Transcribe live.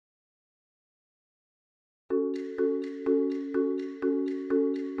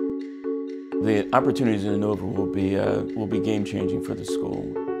The opportunities in Inova will be game-changing for the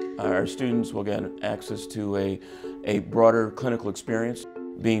school. Our students will get access to a broader clinical experience,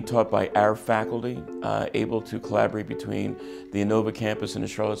 being taught by our faculty, able to collaborate between the Inova campus and the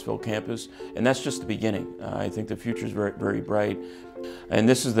Charlottesville campus, and that's just the beginning. I think the future is very, very bright, and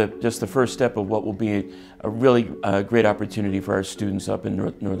this is just the first step of what will be a really great opportunity for our students up in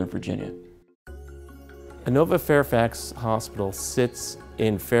Northern Virginia. Inova Fairfax Hospital sits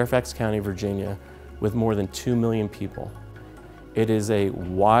in Fairfax County, Virginia, with more than 2 million people. It is a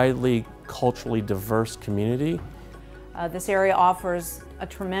widely culturally diverse community. This area offers a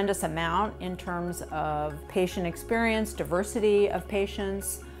tremendous amount in terms of patient experience, diversity of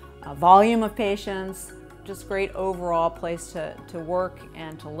patients, volume of patients, just great overall place to work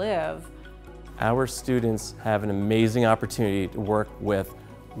and to live. Our students have an amazing opportunity to work with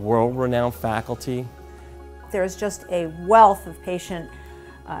world-renowned faculty. There's just a wealth of patient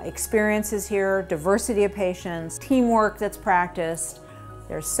experiences here, diversity of patients, teamwork that's practiced.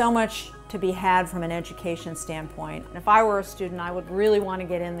 There's so much to be had from an education standpoint. And if I were a student, I would really want to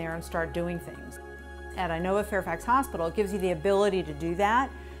get in there and start doing things. At Inova Fairfax Hospital, it gives you the ability to do that,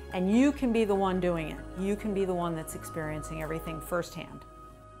 and you can be the one doing it. You can be the one that's experiencing everything firsthand.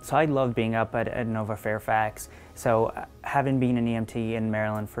 So I loved being up at Inova Fairfax. So having been an EMT in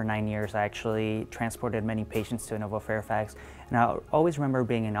Maryland for 9 years, I actually transported many patients to Inova Fairfax. And I always remember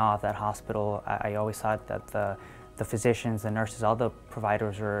being in awe of that hospital. I always thought that the physicians, the nurses, all the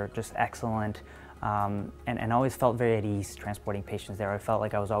providers were just excellent, and always felt very at ease transporting patients there. I felt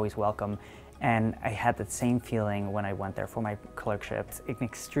like I was always welcome. And I had that same feeling when I went there for my clerkship. It's an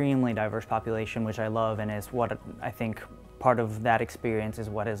extremely diverse population, which I love, and is what I think part of that experience is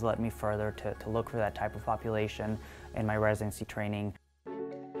what has led me further to look for that type of population in my residency training.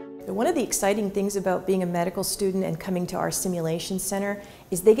 One of the exciting things about being a medical student and coming to our simulation center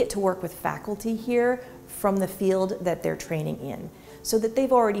is they get to work with faculty here from the field that they're training in, so that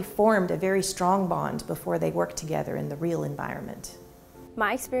they've already formed a very strong bond before they work together in the real environment.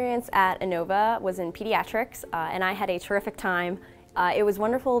 My experience at Inova was in pediatrics, and I had a terrific time. It was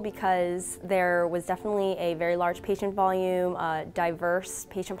wonderful because there was definitely a very large patient volume, diverse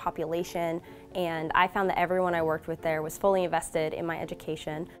patient population, and I found that everyone I worked with there was fully invested in my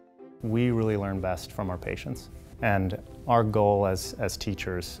education. We really learn best from our patients, and our goal as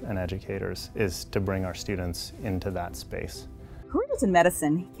teachers and educators is to bring our students into that space. Careers in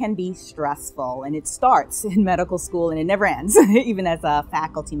medicine can be stressful, and it starts in medical school and it never ends, even as a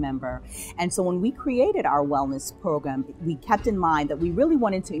faculty member. And so when we created our wellness program, we kept in mind that we really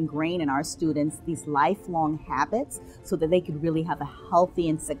wanted to ingrain in our students these lifelong habits so that they could really have a healthy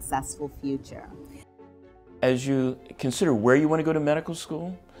and successful future. As you consider where you want to go to medical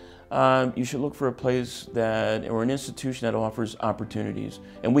school, you should look for a place or an institution that offers opportunities,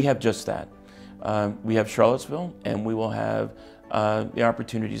 and we have just that. We have Charlottesville, and we will have the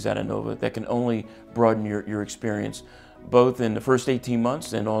opportunities at Inova that can only broaden your experience, both in the first 18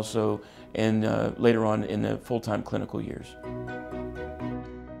 months and also later on in the full-time clinical years.